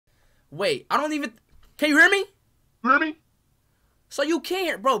Wait, I don't even... Can you hear me? You hear me? So you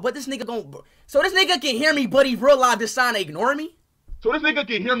can't, bro, but this nigga So this nigga can hear me, but he realized this sign to ignore me? So this nigga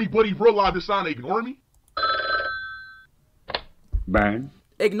can hear me, but he realized this sign to ignore me? Burn.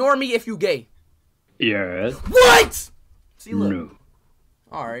 Ignore me if you gay. Yes. What? See, look. No.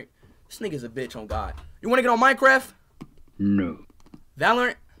 Alright. This nigga's a bitch on God. You wanna get on Minecraft? No.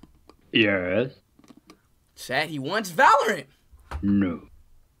 Valorant? Yes. Chat, he wants Valorant. No.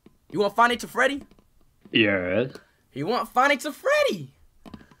 You want Find It to Freddy? Yes. You want Find It to Freddy?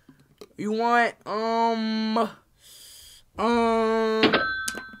 You want,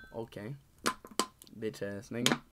 okay. Bitch ass nigga.